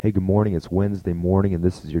Hey, good morning. It's Wednesday morning, and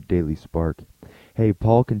this is your Daily Spark. Hey,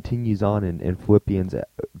 Paul continues on in Philippians.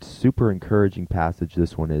 Super encouraging passage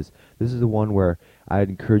this one is. This is the one where I'd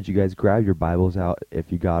encourage you guys, grab your Bibles out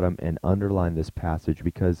if you got them and underline this passage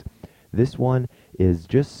because this one is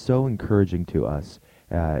just so encouraging to us.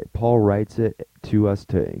 Paul writes it to us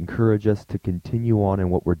to encourage us to continue on in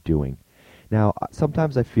what we're doing. Now,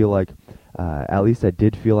 sometimes I feel like, at least I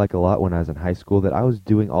did feel like a lot when I was in high school, that I was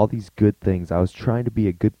doing all these good things. I was trying to be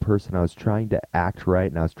a good person. I was trying to act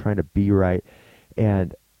right, and I was trying to be right.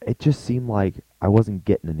 And it just seemed like I wasn't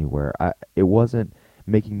getting anywhere. It wasn't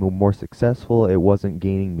making me more successful. It wasn't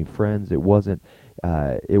gaining me friends. It wasn't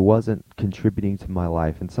contributing to my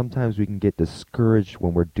life. And sometimes we can get discouraged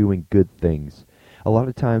when we're doing good things. A lot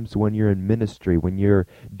of times when you're in ministry, when you're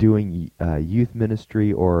doing youth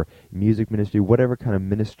ministry or music ministry, whatever kind of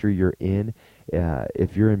ministry you're in,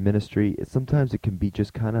 if you're in ministry, sometimes it can be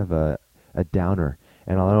just kind of a downer.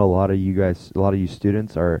 And I know a lot of you guys, a lot of you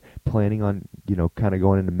students are planning on, kind of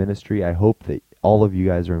going into ministry. I hope that all of you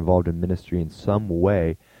guys are involved in ministry in some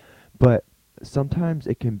way, but sometimes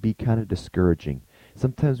it can be kind of discouraging.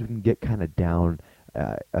 Sometimes we can get kind of down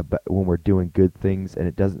when we're doing good things and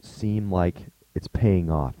it doesn't seem like it's paying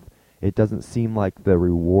off. It doesn't seem like the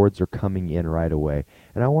rewards are coming in right away.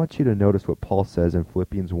 And I want you to notice what Paul says in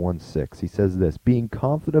Philippians 1:6. He says this, being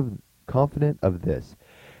confident of this,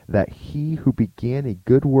 that he who began a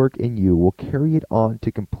good work in you will carry it on to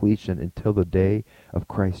completion until the day of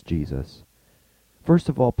Christ Jesus. First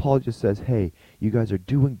of all, Paul just says, hey, you guys are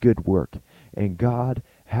doing good work, and God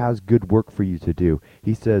has good work for you to do.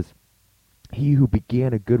 He says, he who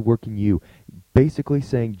began a good work in you, basically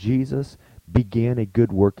saying Jesus began a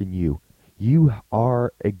good work in you. You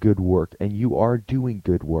are a good work, and you are doing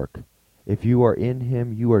good work. If you are in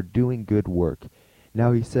him, you are doing good work.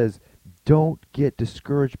 Now he says, don't get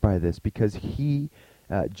discouraged by this because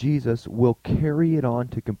Jesus, will carry it on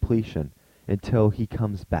to completion until he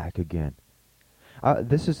comes back again.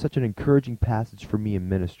 This is such an encouraging passage for me in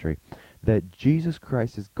ministry, that Jesus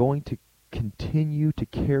Christ is going to continue to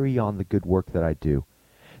carry on the good work that I do.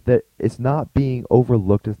 That it's not being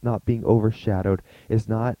overlooked, it's not being overshadowed, it's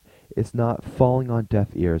not falling on deaf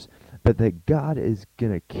ears, but that God is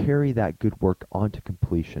going to carry that good work on to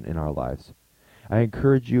completion in our lives. I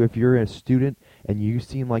encourage you, if you're a student and you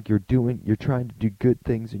seem like you're trying to do good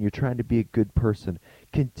things and you're trying to be a good person,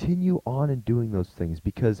 continue on in doing those things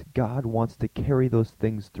because God wants to carry those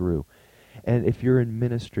things through. And if you're in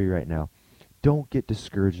ministry right now, don't get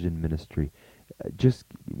discouraged in ministry. Just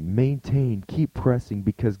maintain, keep pressing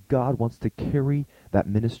because God wants to carry that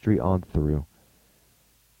ministry on through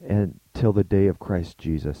until the day of Christ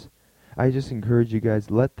Jesus. I just encourage you guys,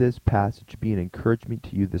 let this passage be an encouragement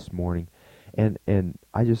to you this morning. And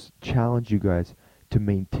I just challenge you guys to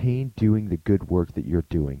maintain doing the good work that you're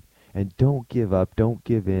doing. And don't give up, don't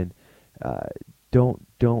give in, don't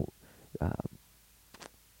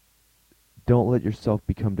let yourself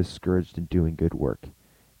become discouraged in doing good work.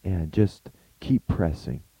 And just keep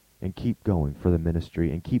pressing and keep going for the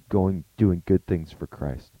ministry and keep going doing good things for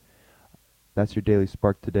Christ. That's your Daily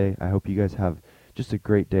Spark today. I hope you guys have just a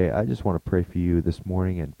great day. I just want to pray for you this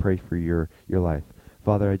morning and pray for your life.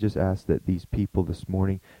 Father, I just ask that these people this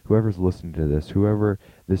morning, whoever's listening to this, whoever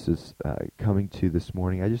this is coming to this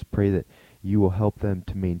morning, I just pray that you will help them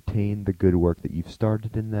to maintain the good work that you've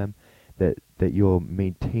started in them, that you'll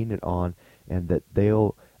maintain it on, and that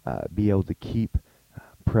they'll be able to keep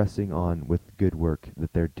pressing on with the good work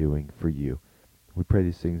that they're doing for you. We pray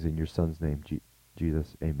these things in your Son's name,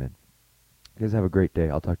 Jesus. Amen. You guys have a great day.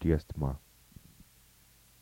 I'll talk to you guys tomorrow.